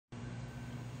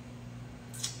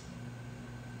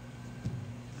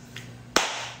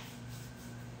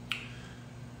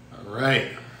right,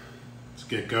 let's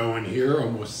get going here.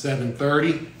 Almost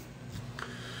 7:30.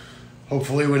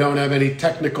 Hopefully we don't have any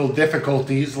technical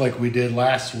difficulties like we did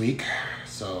last week.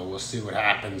 So we'll see what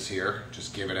happens here.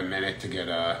 Just give it a minute to get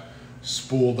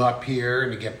spooled up here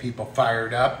and to get people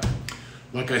fired up.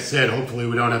 Like I said, hopefully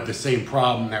we don't have the same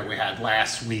problem that we had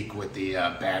last week with the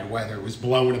bad weather. It was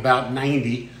blowing about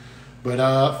 90,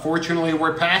 but fortunately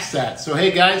we're past that. So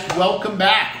hey guys, welcome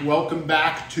back. Welcome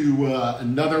back to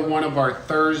another one of our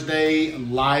Thursday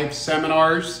live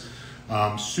seminars.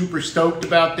 Super stoked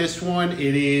about this one.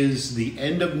 It is the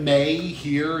end of May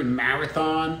here in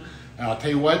Marathon. I'll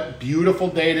tell you what, beautiful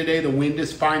day today. The wind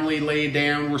is finally laid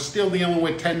down. We're still dealing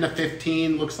with 10 to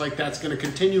 15. Looks like that's going to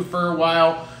continue for a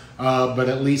while, but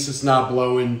at least it's not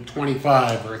blowing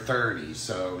 25 or 30.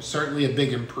 So certainly a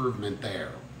big improvement there.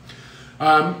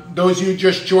 Those of you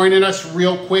just joining us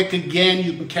real quick, again,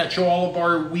 you can catch all of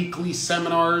our weekly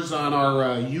seminars on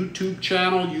our YouTube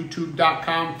channel,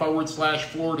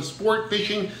 youtube.com/Florida Sport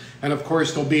Fishing. And of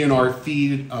course, they'll be in our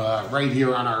feed right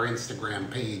here on our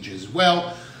Instagram page as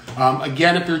well.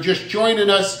 Again, if you're just joining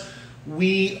us,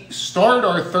 we start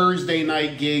our Thursday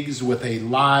night gigs with a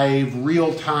live,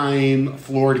 real-time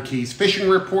Florida Keys fishing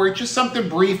report. Just something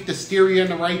brief to steer you in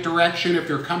the right direction. If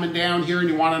you're coming down here and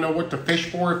you want to know what to fish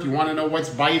for, if you want to know what's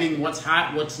biting, what's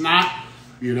hot, what's not,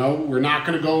 you know, we're not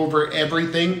going to go over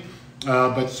everything,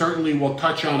 but certainly we'll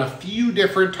touch on a few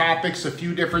different topics, a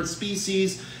few different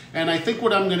species. And I think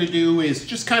what I'm going to do is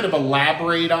just kind of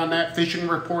elaborate on that fishing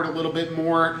report a little bit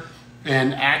more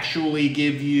and actually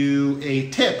give you a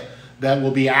tip that will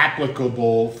be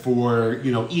applicable for,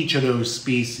 you know, each of those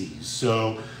species.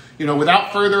 So, you know,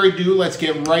 without further ado, let's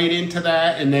get right into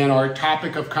that. And then our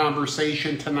topic of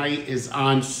conversation tonight is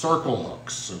on circle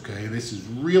hooks, okay? This is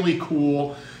really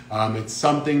cool. It's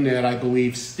something that I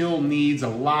believe still needs a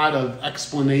lot of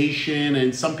explanation,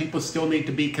 and some people still need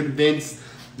to be convinced.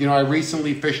 You know, I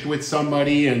recently fished with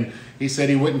somebody and he said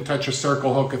he wouldn't touch a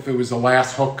circle hook if it was the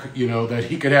last hook, you know, that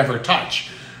he could ever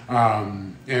touch.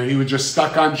 And he was just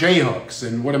stuck on J hooks,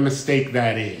 and what a mistake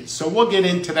that is. So we'll get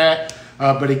into that.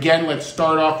 But again, let's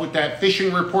start off with that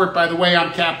fishing report. By the way,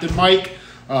 I'm Captain Mike,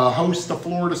 host of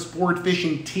Florida Sport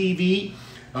Fishing TV.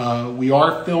 We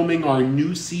are filming our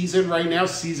new season right now,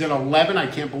 season 11. I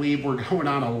can't believe we're going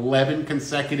on 11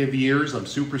 consecutive years. I'm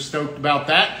super stoked about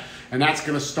that. And that's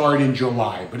going to start in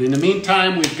July. But in the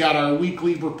meantime, we've got our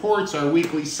weekly reports, our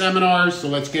weekly seminars, so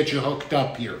let's get you hooked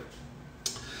up here.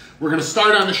 We're going to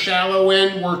start on the shallow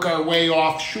end, work our way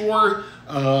offshore.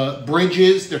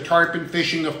 Bridges, the tarpon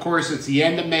fishing, of course, it's the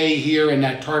end of May here, and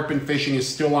that tarpon fishing is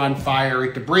still on fire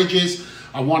at the bridges.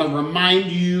 I want to remind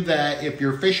you that if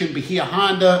you're fishing Bahia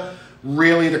Honda,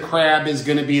 really the crab is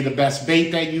going to be the best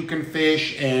bait that you can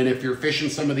fish. And if you're fishing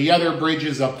some of the other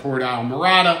bridges up toward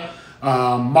Almirada,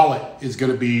 mullet is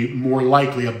going to be more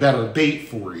likely a better bait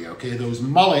for you, okay? Those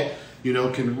mullet, you know,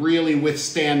 can really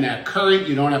withstand that current.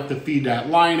 You don't have to feed that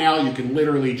line out. You can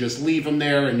literally just leave them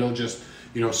there and they'll just,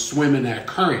 you know, swim in that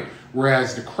current.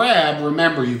 Whereas the crab,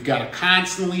 remember, you've got to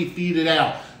constantly feed it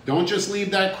out. Don't just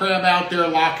leave that crab out there,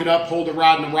 lock it up, hold the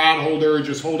rod in the rod holder, or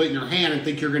just hold it in your hand and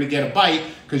think you're going to get a bite,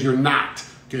 because you're not.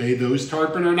 Okay, those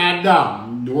tarpon are not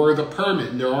dumb, nor the permit.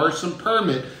 And there are some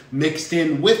permit mixed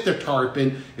in with the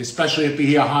tarpon, especially at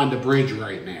the Honda Bridge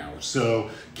right now. So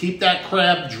keep that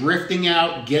crab drifting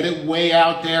out, get it way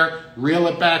out there, reel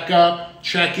it back up,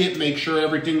 check it, make sure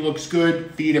everything looks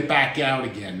good, feed it back out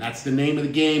again. That's the name of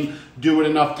the game. Do it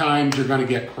enough times, you're going to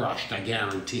get crushed, I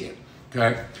guarantee it.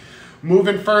 Okay.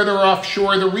 Moving further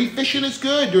offshore, the reef fishing is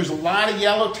good. There's a lot of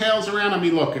yellowtails around. I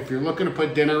mean, look, if you're looking to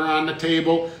put dinner on the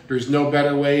table, there's no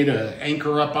better way to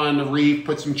anchor up on the reef,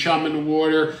 put some chum in the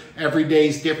water. Every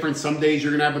day's different. Some days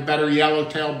you're going to have a better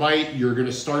yellowtail bite. You're going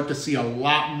to start to see a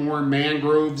lot more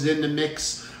mangroves in the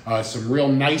mix. Some real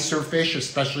nicer fish,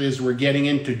 especially as we're getting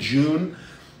into June.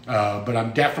 But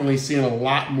I'm definitely seeing a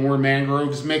lot more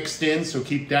mangroves mixed in, so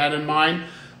keep that in mind.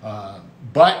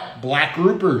 But black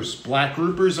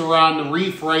groupers are on the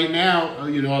reef right now.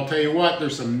 You know, I'll tell you what,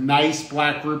 there's some nice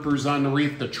black groupers on the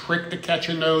reef. The trick to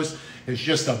catching those is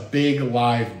just a big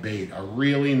live bait, a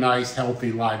really nice,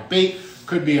 healthy live bait.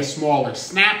 Could be a smaller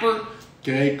snapper,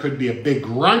 okay? Could be a big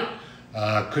grunt,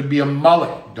 could be a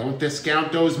mullet. Don't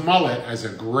discount those mullet as a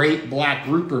great black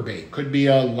grouper bait. Could be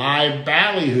a live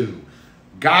ballyhoo,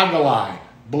 goggle eye,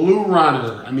 blue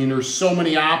runner. I mean, there's so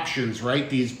many options, right?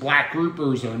 These black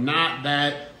groupers are not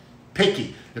that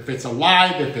picky. If it's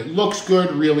alive, if it looks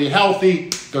good, really healthy,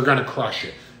 they're going to crush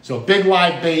it. So big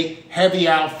live bait, heavy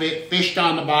outfit, fished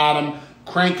on the bottom,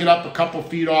 crank it up a couple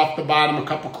feet off the bottom, a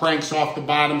couple cranks off the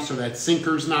bottom so that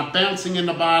sinker's not bouncing in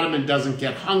the bottom and doesn't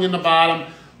get hung in the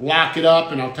bottom. lock it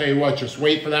up, and I'll tell you what, just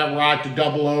wait for that rod to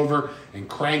double over and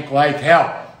crank like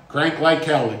hell. Crank like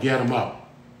hell to get them up.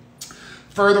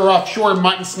 Further offshore,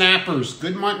 mutton snappers.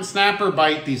 Good mutton snapper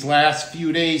bite these last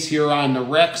few days here on the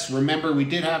wrecks. Remember, we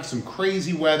did have some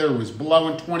crazy weather. It was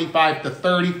blowing 25 to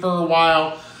 30 for a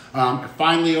while.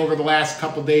 Finally, over the last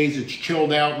couple days, it's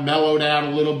chilled out, mellowed out a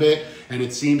little bit, and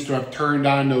it seems to have turned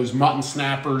on those mutton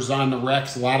snappers on the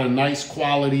wrecks. A lot of nice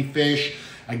quality fish.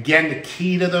 Again, the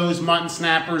key to those mutton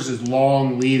snappers is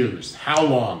long leaders. How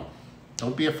long?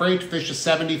 Don't be afraid to fish a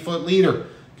 70-foot leader,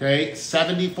 okay?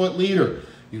 70-foot leader.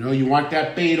 You know, you want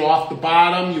that bait off the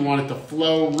bottom. You want it to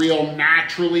flow real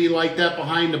naturally like that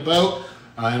behind the boat.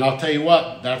 And I'll tell you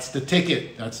what, that's the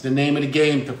ticket. That's the name of the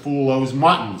game to fool those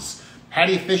muttons. How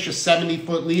do you fish a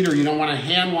 70-foot leader? You don't want to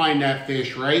hand line that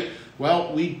fish, right?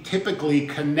 Well, we typically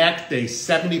connect a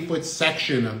 70-foot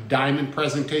section of diamond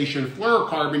presentation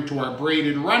fluorocarbon to our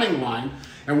braided running line,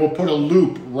 and we'll put a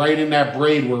loop right in that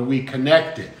braid where we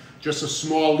connect it. Just a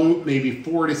small loop, maybe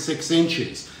 4 to 6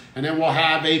 inches. And then we'll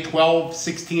have a 12,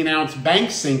 16-ounce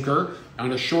bank sinker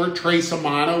on a short trace of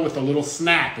mono with a little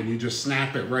snap, and you just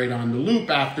snap it right on the loop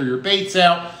after your bait's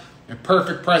out. A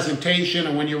perfect presentation,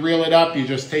 and when you reel it up, you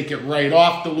just take it right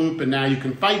off the loop, and now you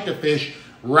can fight the fish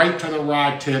right to the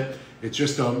rod tip. It's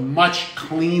just a much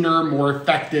cleaner, more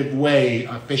effective way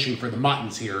of fishing for the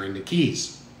muttons here in the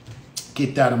Keys.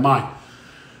 Keep that in mind.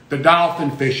 The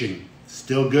dolphin fishing.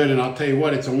 Still good, and I'll tell you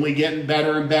what, it's only getting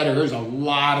better and better. There's a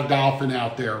lot of dolphin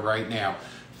out there right now.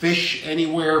 Fish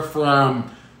anywhere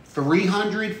from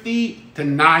 300 feet to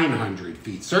 900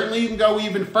 feet. Certainly you can go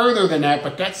even further than that,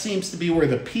 but that seems to be where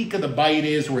the peak of the bite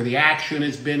is, where the action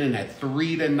has been in that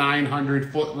 300 to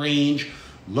 900 foot range.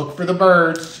 Look for the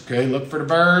birds, okay? Look for the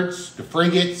birds, the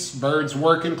frigates, birds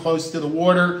working close to the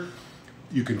water.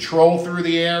 You can troll through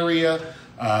the area.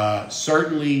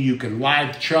 Certainly you can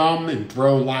live chum and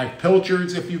throw live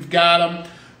pilchards if you've got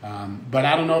them. But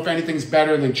I don't know if anything's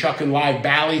better than chucking live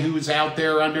ballyhoos out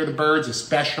there under the birds,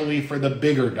 especially for the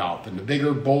bigger dolphin, the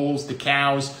bigger bulls, the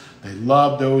cows. They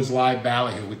love those live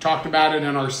ballyhoo. We talked about it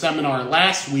in our seminar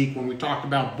last week when we talked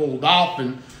about bull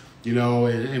dolphin, you know,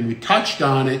 and we touched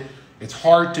on it. It's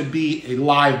hard to beat a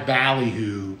live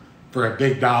ballyhoo for a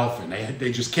big dolphin.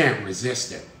 They just can't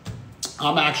resist it.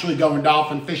 I'm actually going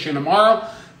dolphin fishing tomorrow.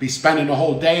 Be spending the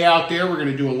whole day out there. We're going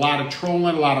to do a lot of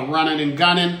trolling, a lot of running and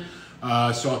gunning.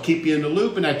 So I'll keep you in the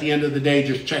loop, and at the end of the day,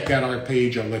 just check out our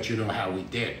page. I'll let you know how we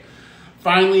did.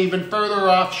 Finally, even further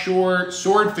offshore,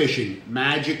 sword fishing.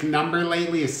 Magic number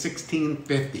lately is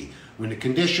 1650. When the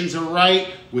conditions are right,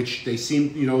 which they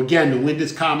seem, you know, again, the wind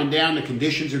is calming down, the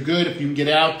conditions are good. If you can get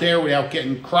out there without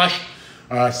getting crushed,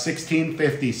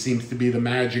 1650 seems to be the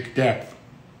magic depth.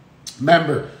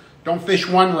 Remember, don't fish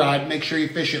one rod, make sure you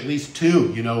fish at least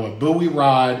two. You know, a buoy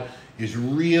rod is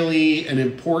really an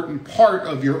important part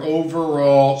of your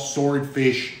overall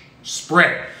swordfish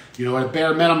spread. You know, at a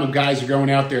bare minimum, guys are going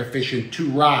out there fishing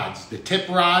two rods, the tip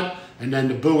rod and then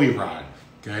the buoy rod.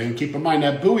 Okay, and keep in mind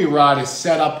that buoy rod is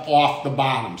set up off the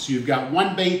bottom. So you've got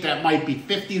one bait that might be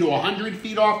 50 to 100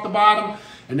 feet off the bottom,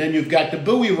 and then you've got the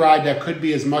buoy rod that could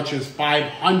be as much as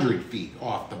 500 feet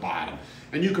off the bottom.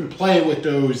 And you can play with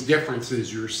those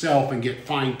differences yourself and get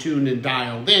fine-tuned and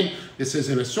dialed in. This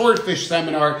isn't a swordfish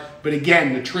seminar, but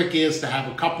again, the trick is to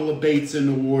have a couple of baits in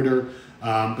the water.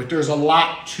 But there's a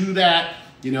lot to that,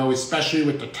 you know, especially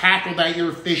with the tackle that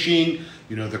you're fishing,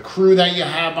 you know, the crew that you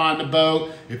have on the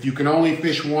boat. If you can only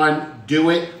fish one, do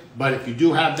it. But if you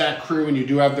do have that crew and you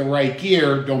do have the right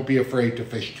gear, don't be afraid to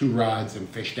fish two rods and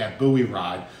fish that buoy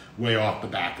rod way off the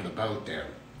back of the boat there,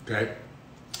 okay?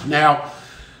 Now,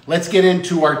 let's get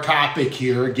into our topic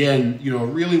here. Again, you know,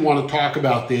 really want to talk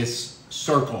about this,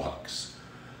 circle hooks.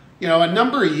 You know, a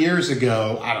number of years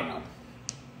ago, I don't know,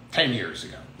 10 years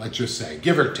ago, let's just say,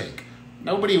 give or take,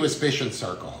 nobody was fishing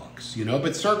circle hooks, you know,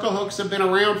 but circle hooks have been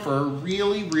around for a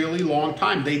really, really long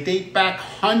time. They date back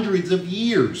hundreds of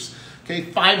years. Okay,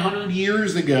 500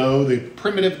 years ago, the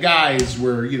primitive guys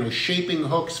were, you know, shaping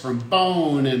hooks from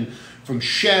bone and from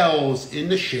shells in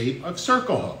the shape of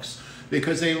circle hooks,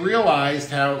 because they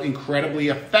realized how incredibly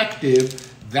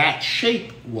effective that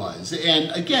shape was.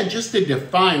 And again, just to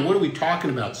define, what are we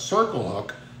talking about? Circle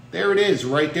hook, there it is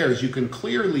right there. As you can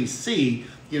clearly see,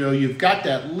 you know, you've got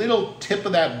that little tip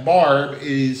of that barb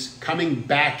is coming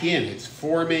back in. It's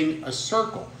forming a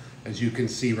circle, as you can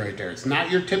see right there. It's not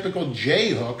your typical J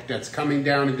hook that's coming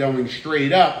down and going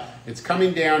straight up. It's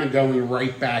coming down and going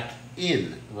right back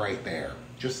in right there,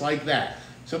 just like that.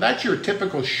 So that's your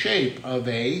typical shape of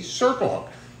a circle hook.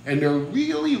 And they're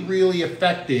really, really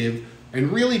effective and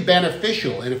really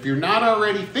beneficial. And if you're not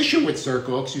already fishing with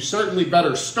circle hooks, you certainly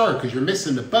better start, because you're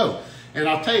missing the boat. And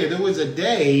I'll tell you, there was a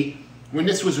day when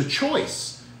this was a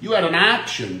choice. You had an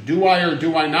option, do I or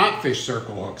do I not fish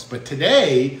circle hooks? But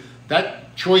today,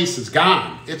 that choice is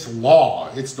gone. It's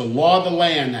law. It's the law of the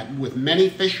land that with many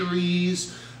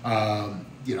fisheries,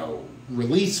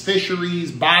 release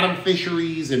fisheries, bottom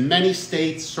fisheries, in many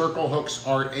states, circle hooks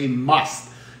are a must.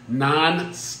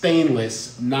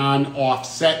 Non-stainless,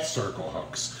 non-offset circle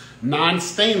hooks.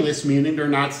 Non-stainless meaning they're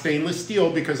not stainless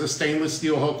steel, because a stainless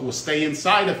steel hook will stay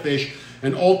inside a fish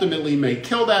and ultimately may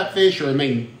kill that fish, or it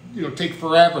may take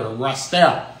forever to rust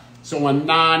out. So a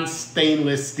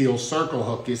non-stainless steel circle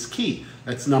hook is key.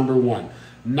 That's number one.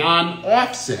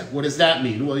 Non-offset, what does that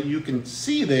mean? Well, you can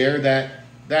see there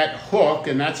that hook,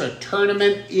 and that's a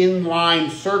tournament inline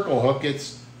circle hook.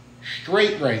 It's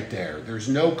straight right there. There's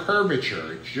no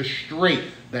curvature. It's just straight.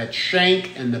 That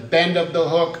shank and the bend of the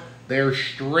hook, they're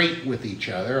straight with each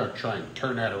other. I'll try and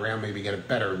turn that around, maybe get a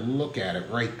better look at it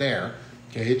right there.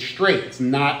 Okay, it's straight. It's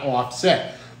not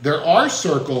offset. There are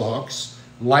circle hooks,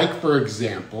 like, for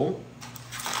example,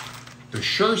 the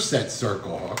Sure Set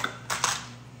circle hook,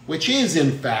 which is,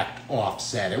 in fact,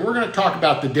 offset. And we're going to talk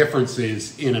about the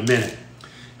differences in a minute.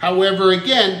 However,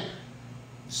 again,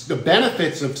 the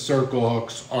benefits of circle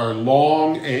hooks are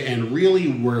long and really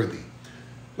worthy.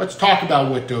 Let's talk about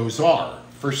what those are.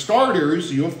 For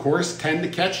starters, you, of course, tend to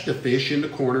catch the fish in the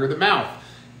corner of the mouth.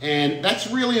 And that's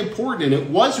really important, and it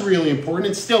was really important,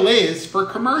 and still is, for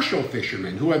commercial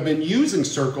fishermen who have been using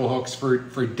circle hooks for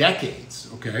decades,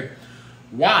 okay?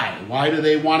 Why? Why do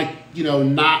they want to,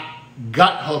 not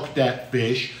gut hook that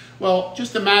fish? Well,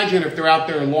 just imagine if they're out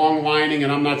there long lining,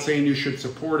 and I'm not saying you should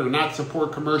support or not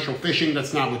support commercial fishing.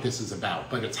 That's not what this is about,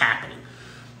 but it's happening.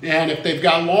 And if they've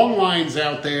got long lines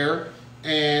out there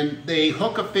and they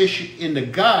hook a fish in the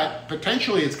gut,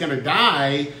 potentially it's going to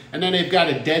die, and then they've got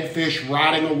a dead fish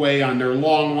rotting away on their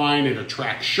long line. It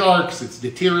attracts sharks, it's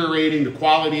deteriorating, the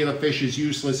quality of the fish is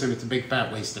useless, and it's a big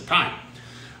fat waste of time.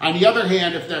 On the other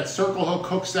hand, if that circle hook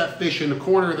hooks that fish in the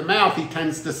corner of the mouth, he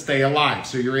tends to stay alive.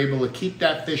 So you're able to keep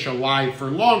that fish alive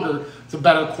for longer. It's a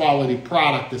better quality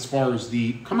product as far as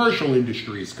the commercial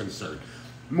industry is concerned.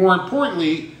 More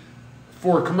importantly,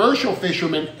 for commercial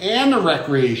fishermen and the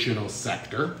recreational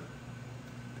sector,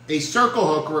 a circle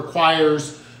hook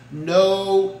requires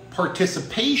no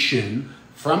participation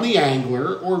from the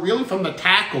angler or really from the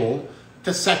tackle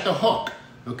to set the hook,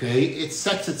 okay? It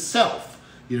sets itself.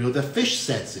 The fish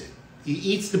sets it. He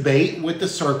eats the bait with the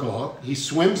circle hook. He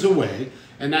swims away,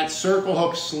 and that circle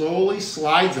hook slowly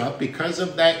slides up because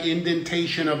of that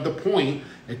indentation of the point.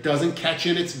 It doesn't catch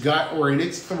in its gut or in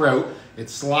its throat. It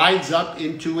slides up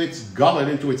into its gullet,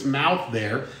 into its mouth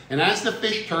there, and as the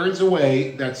fish turns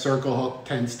away, that circle hook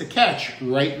tends to catch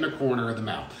right in the corner of the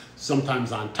mouth.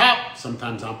 Sometimes on top,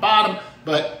 sometimes on bottom,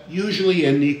 but usually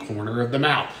in the corner of the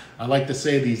mouth. I like to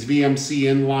say these VMC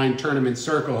inline tournament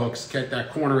circle hooks catch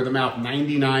that corner of the mouth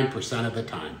 99% of the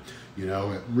time.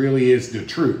 It really is the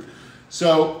truth.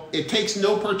 So it takes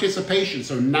no participation.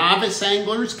 So novice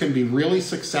anglers can be really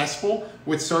successful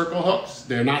with circle hooks.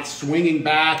 They're not swinging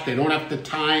back. They don't have to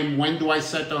time, when do I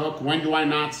set the hook, when do I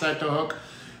not set the hook.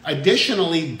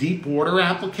 Additionally, deep water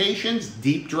applications,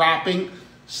 deep dropping,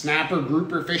 snapper,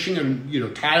 grouper fishing,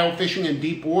 and tile fishing in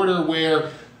deep water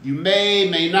where you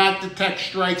may not detect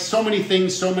strikes. So many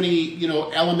things, so many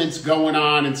elements going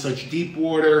on in such deep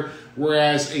water,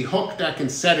 whereas a hook that can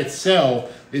set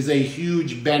itself is a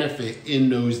huge benefit in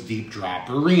those deep drop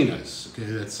arenas. Okay,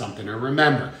 that's something to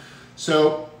remember.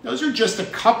 So those are just a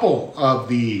couple of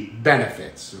the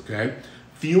benefits, okay?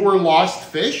 Fewer lost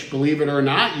fish, believe it or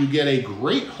not. You get a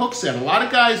great hook set. A lot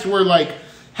of guys were like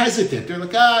hesitant. They're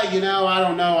like, I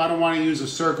don't know. I don't want to use a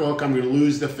circle hook. I'm going to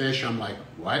lose the fish. I'm like,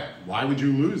 what? Why would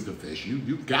you lose the fish?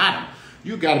 You got him.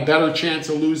 You got a better chance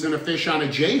of losing a fish on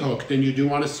a J hook than you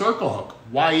do on a circle hook.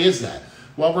 Why is that?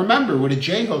 Well, remember, with a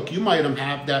J hook, you might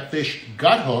have that fish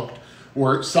gut hooked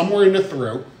or somewhere in the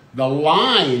throat. The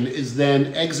line is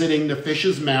then exiting the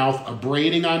fish's mouth,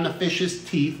 abrading on the fish's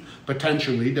teeth,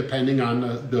 potentially, depending on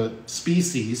the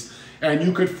species, and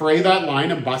you could fray that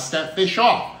line and bust that fish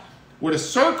off. With a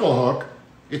circle hook,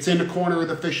 it's in the corner of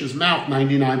the fish's mouth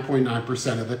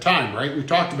 99.9% of the time, right? We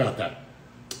talked about that.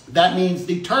 That means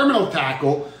the terminal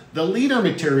tackle, the leader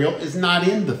material, is not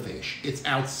in the fish. It's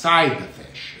outside the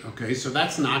fish, okay? So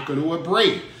that's not going to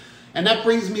abrade. And that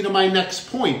brings me to my next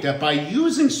point, that by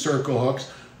using circle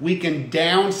hooks, we can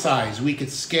downsize, we could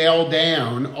scale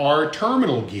down our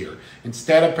terminal gear.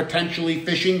 Instead of potentially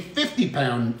fishing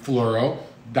 50-pound fluoro,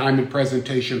 diamond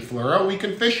presentation fluoro, we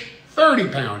can fish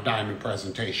 30-pound diamond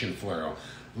presentation fluoro.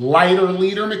 Lighter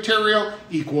leader material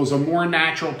equals a more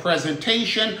natural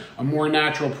presentation. A more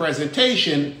natural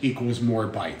presentation equals more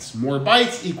bites. More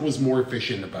bites equals more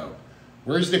fish in the boat.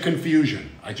 Where's the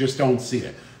confusion? I just don't see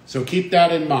it. So keep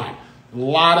that in mind. A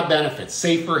lot of benefits.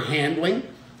 Safer handling,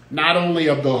 not only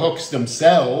of the hooks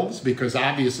themselves, because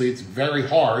obviously it's very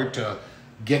hard to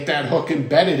get that hook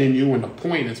embedded in you when the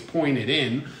point is pointed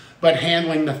in, but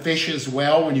handling the fish as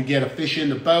well. When you get a fish in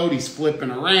the boat, he's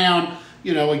flipping around.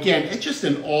 You know, again, it's just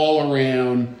an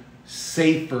all-around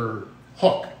safer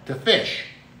hook to fish.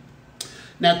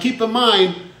 Now, keep in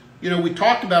mind, you know, we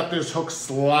talked about this hook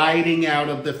sliding out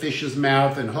of the fish's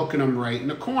mouth and hooking them right in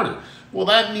the corner. Well,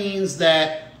 that means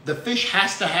that the fish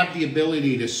has to have the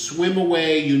ability to swim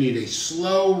away. You need a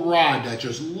slow rod that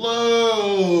just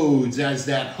loads as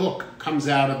that hook comes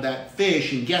out of that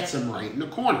fish and gets them right in the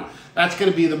corner. That's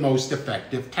going to be the most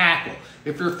effective tackle.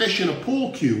 If you're fishing a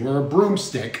pool cue or a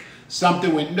broomstick,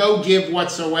 something with no give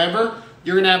whatsoever,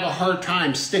 you're going to have a hard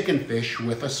time sticking fish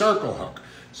with a circle hook.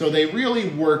 So they really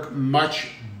work much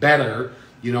better,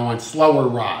 you know, on slower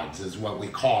rods is what we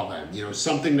call them. You know,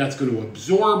 something that's going to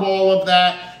absorb all of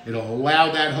that. It'll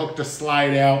allow that hook to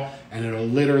slide out, and it'll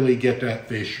literally get that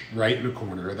fish right in the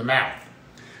corner of the mouth.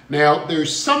 Now,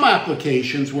 there's some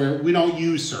applications where we don't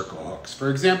use circle hooks. For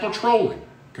example, trolling,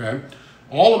 okay?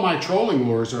 All of my trolling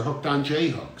lures are hooked on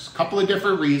J-hooks. A couple of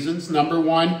different reasons. Number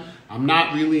one, I'm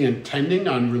not really intending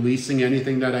on releasing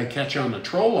anything that I catch on the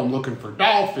troll. I'm looking for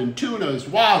dolphin, tunas,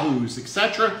 wahoos,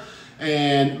 etc.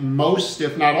 And most,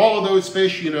 if not all of those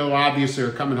fish, you know, obviously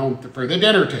are coming home for the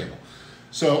dinner table.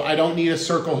 So I don't need a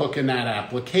circle hook in that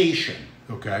application,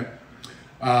 okay?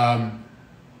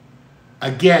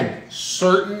 Again,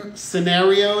 certain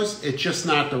scenarios, it's just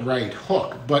not the right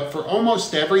hook. But for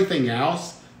almost everything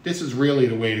else, this is really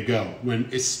the way to go.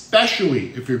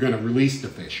 Especially if you're going to release the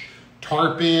fish.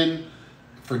 Tarpon,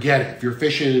 forget it. If you're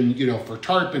fishing, you know, for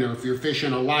tarpon, or if you're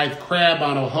fishing a live crab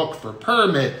on a hook for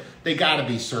permit, they got to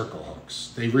be circle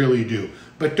hooks. They really do.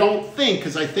 But don't think,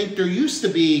 because I think there used to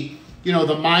be, you know,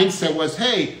 the mindset was,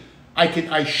 hey,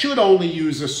 I should only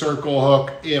use a circle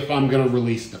hook if I'm going to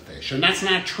release the fish. And that's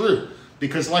not true.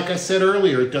 Because like I said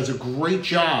earlier, it does a great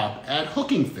job at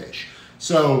hooking fish.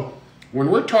 So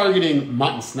when we're targeting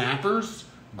mutton snappers,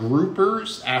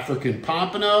 groupers, African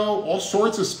pompano, all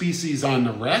sorts of species on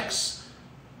the wrecks,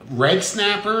 red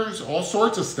snappers, all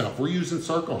sorts of stuff, we're using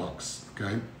circle hooks,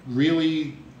 okay?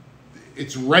 Really,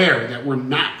 it's rare that we're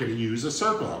not going to use a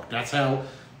circle hook. That's how,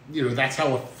 you know, that's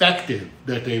how effective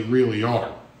that they really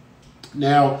are.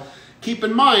 Now, keep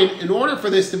in mind, in order for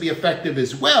this to be effective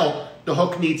as well, the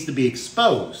hook needs to be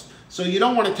exposed. So you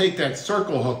don't want to take that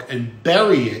circle hook and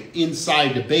bury it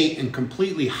inside the bait and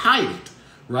completely hide it,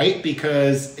 right?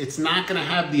 Because it's not going to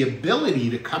have the ability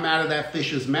to come out of that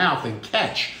fish's mouth and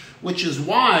catch, which is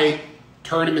why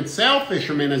tournament sail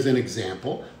fishermen, as an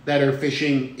example, that are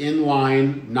fishing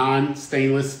inline,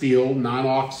 non-stainless steel,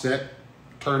 non-offset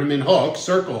tournament hooks,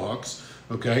 circle hooks,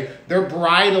 okay? They're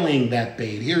bridling that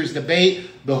bait. Here's the bait.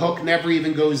 The hook never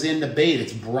even goes in the bait.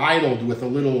 It's bridled with a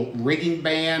little rigging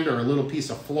band or a little piece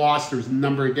of floss. There's a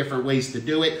number of different ways to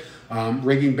do it.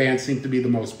 Rigging bands seem to be the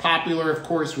most popular, of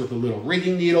course, with a little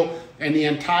rigging needle. And the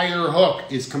entire hook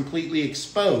is completely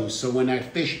exposed. So when that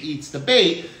fish eats the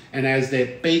bait, and as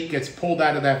that bait gets pulled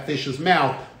out of that fish's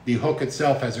mouth, the hook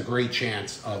itself has a great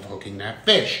chance of hooking that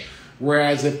fish.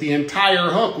 Whereas if the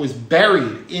entire hook was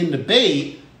buried in the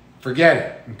bait, forget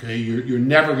it, okay? You're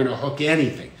never going to hook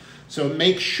anything. So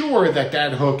make sure that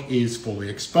that hook is fully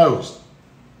exposed.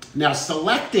 Now,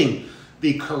 selecting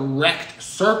the correct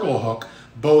circle hook,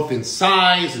 both in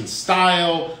size and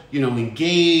style, you know, and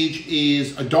gauge,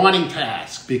 is a daunting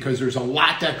task because there's a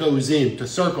lot that goes into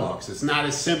circle hooks. It's not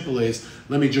as simple as,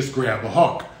 let me just grab a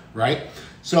hook, right?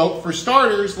 So for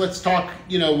starters, let's talk,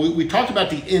 you know, we talked about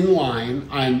the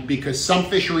inline because some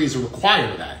fisheries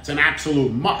require that. It's an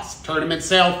absolute must. Tournament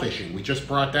sail fishing, we just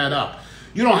brought that up.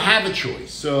 You don't have a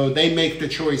choice, so they make the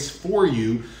choice for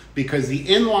you because the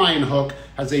inline hook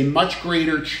has a much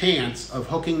greater chance of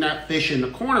hooking that fish in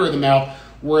the corner of the mouth,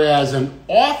 whereas an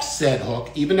offset hook,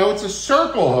 even though it's a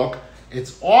circle hook,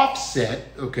 it's offset,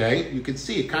 okay? You can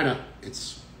see it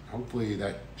hopefully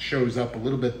that shows up a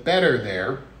little bit better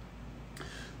there.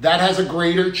 That has a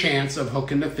greater chance of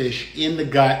hooking the fish in the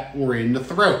gut or in the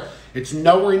throat. It's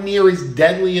nowhere near as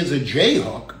deadly as a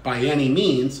J-hook by any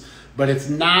means, but it's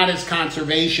not as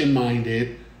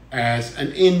conservation-minded as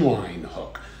an inline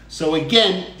hook. So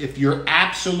again, if you're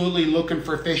absolutely looking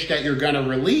for fish that you're going to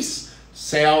release,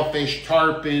 sailfish,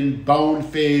 tarpon,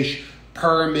 bonefish,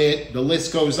 permit, the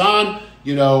list goes on,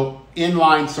 you know,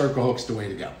 inline circle hook's the way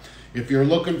to go. If you're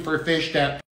looking for fish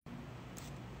that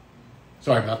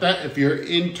sorry about that. If you're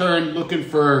in turn looking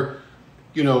for,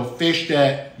 you know, fish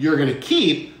that you're going to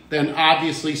keep, then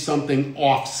obviously something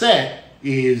offset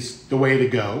is the way to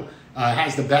go. It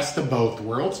has the best of both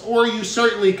worlds, or you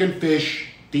certainly can fish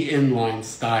the inline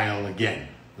style again.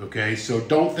 Okay, so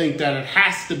don't think that it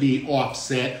has to be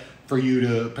offset for you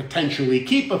to potentially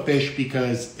keep a fish,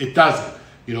 because it doesn't.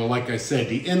 You know, like I said,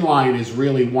 the inline is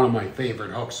really one of my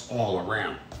favorite hooks all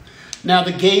around. Now,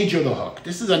 the gauge of the hook.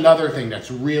 This is another thing that's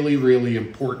really, really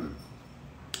important.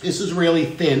 This is really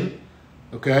thin,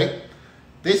 okay?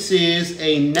 This is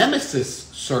a Nemesis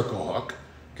circle hook,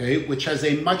 okay, which has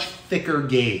a much thicker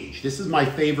gauge. This is my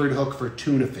favorite hook for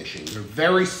tuna fishing. They're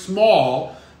very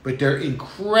small, but they're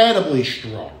incredibly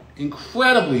strong,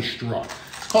 incredibly strong.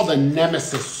 It's called a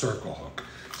Nemesis circle hook.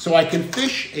 So I can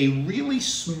fish a really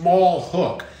small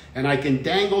hook, and I can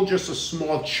dangle just a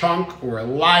small chunk or a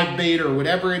live bait or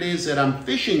whatever it is that I'm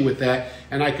fishing with that,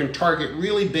 and I can target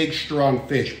really big, strong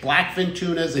fish, blackfin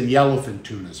tunas and yellowfin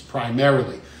tunas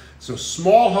primarily. So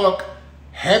small hook,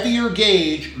 heavier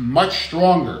gauge, much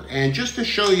stronger. And just to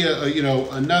show you, you know,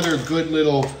 another good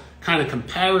little kind of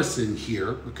comparison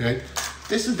here, okay?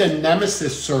 This is the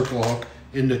Nemesis circle hook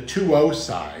in the 2.0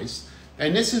 size,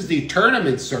 and this is the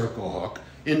tournament circle hook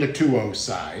in the 2.0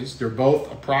 size. They're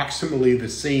both approximately the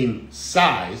same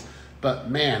size, but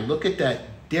man, look at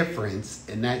that difference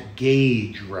in that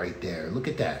gauge right there. Look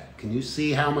at that. Can you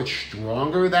see how much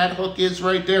stronger that hook is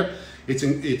right there?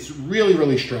 It's really,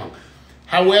 really strong.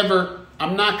 However,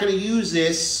 I'm not going to use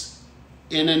this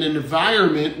in an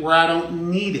environment where I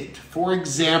don't need it. For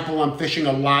example, I'm fishing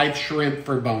a live shrimp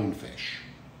for bonefish.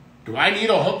 Do I need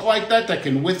a hook like that that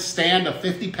can withstand a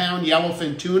 50-pound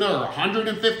yellowfin tuna or a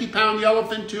 150-pound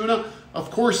yellowfin tuna? Of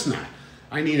course not.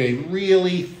 I need a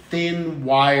really thin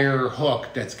wire hook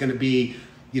that's going to be,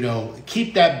 you know,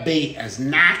 keep that bait as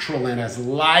natural and as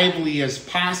lively as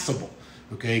possible.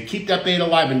 Okay, keep that bait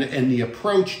alive, and the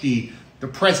approach, the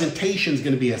presentation is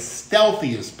going to be as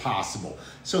stealthy as possible.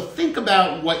 So think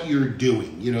about what you're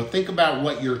doing. You know, think about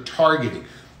what you're targeting.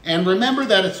 And remember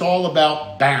that it's all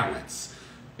about balance.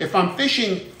 If I'm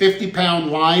fishing 50-pound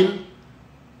line,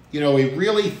 you know, a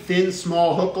really thin,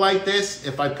 small hook like this,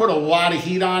 if I put a lot of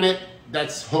heat on it, that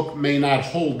hook may not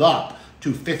hold up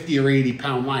to 50 or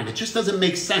 80-pound line. It just doesn't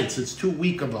make sense. It's too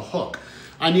weak of a hook.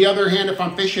 On the other hand, if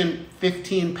I'm fishing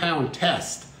 15-pound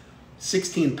test,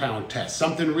 16-pound test,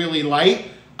 something really light,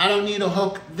 I don't need a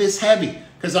hook this heavy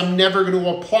because I'm never going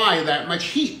to apply that much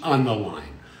heat on the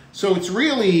line. So it's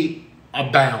really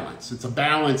a balance. It's a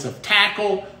balance of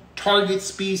tackle, target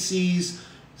species,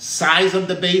 size of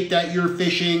the bait that you're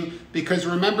fishing, because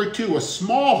remember too, a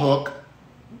small hook,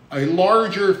 a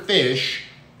larger fish,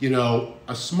 you know,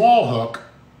 a small hook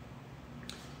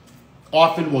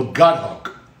often will gut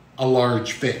hook a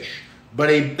large fish.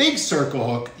 But a big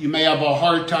circle hook, you may have a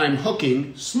hard time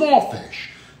hooking small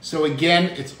fish. So again,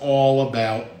 it's all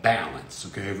about balance,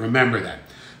 okay? Remember that.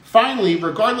 Finally,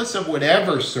 regardless of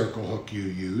whatever circle hook you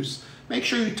use, make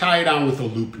sure you tie it on with a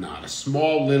loop knot, a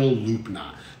small little loop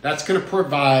knot. That's going to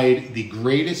provide the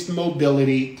greatest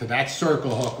mobility to that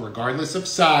circle hook, regardless of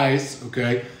size,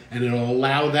 okay? And it'll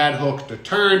allow that hook to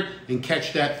turn and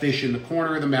catch that fish in the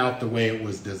corner of the mouth the way it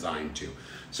was designed to.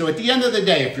 So at the end of the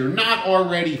day, if you're not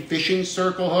already fishing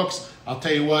circle hooks, I'll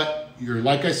tell you what, you're,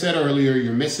 like I said earlier,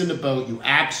 you're missing the boat. You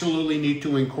absolutely need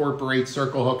to incorporate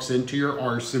circle hooks into your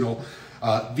arsenal.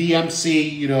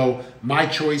 VMC, you know, my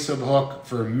choice of hook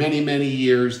for many, many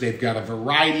years. They've got a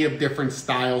variety of different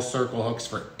style circle hooks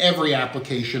for every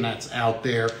application that's out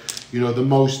there. You know, the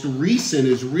most recent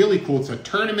is really cool. It's a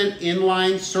tournament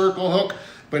inline circle hook,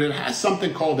 but it has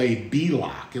something called a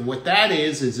B-lock. And what that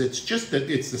is it's just that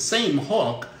it's the same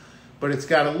hook, but it's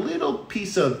got a little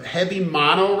piece of heavy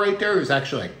mono right there. There's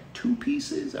actually like 2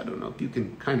 pieces. I don't know if you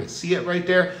can kind of see it right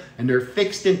there. And they're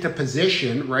fixed into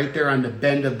position right there on the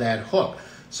bend of that hook.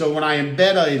 So when I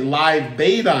embed a live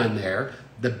bait on there,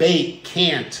 the bait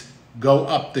can't go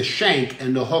up the shank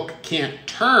and the hook can't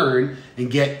turn and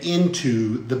get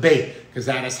into the bait, because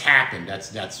that has happened.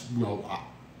 That's well,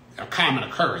 a common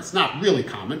occurrence. Not really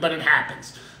common, but it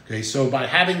happens. Okay, so by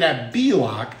having that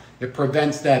B-lock, it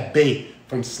prevents that bait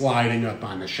from sliding up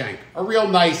on the shank. A real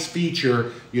nice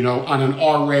feature, you know, on an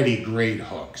already great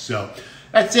hook. So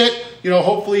that's it. You know,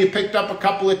 hopefully you picked up a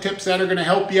couple of tips that are going to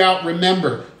help you out.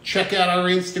 Remember, check out our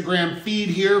Instagram feed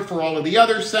here for all of the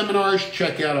other seminars.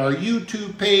 Check out our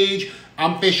YouTube page.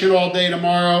 I'm fishing all day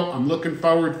tomorrow. I'm looking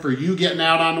forward for you getting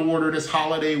out on the water this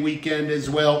holiday weekend as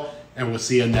well. And we'll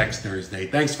see you next Thursday.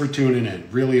 Thanks for tuning in.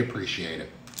 Really appreciate it.